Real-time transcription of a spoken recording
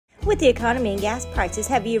With the economy and gas prices,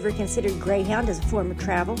 have you ever considered Greyhound as a form of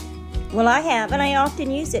travel? Well, I have, and I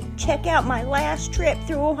often use it. Check out my last trip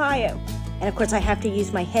through Ohio. And of course, I have to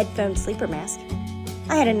use my headphone sleeper mask.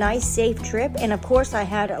 I had a nice, safe trip, and of course, I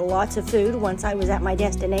had lots of food once I was at my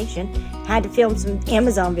destination. Had to film some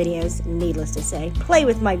Amazon videos, needless to say, play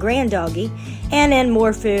with my granddoggy, and then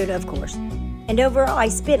more food, of course. And overall, I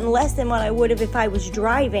spent less than what I would have if I was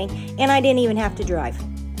driving, and I didn't even have to drive,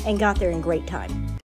 and got there in great time.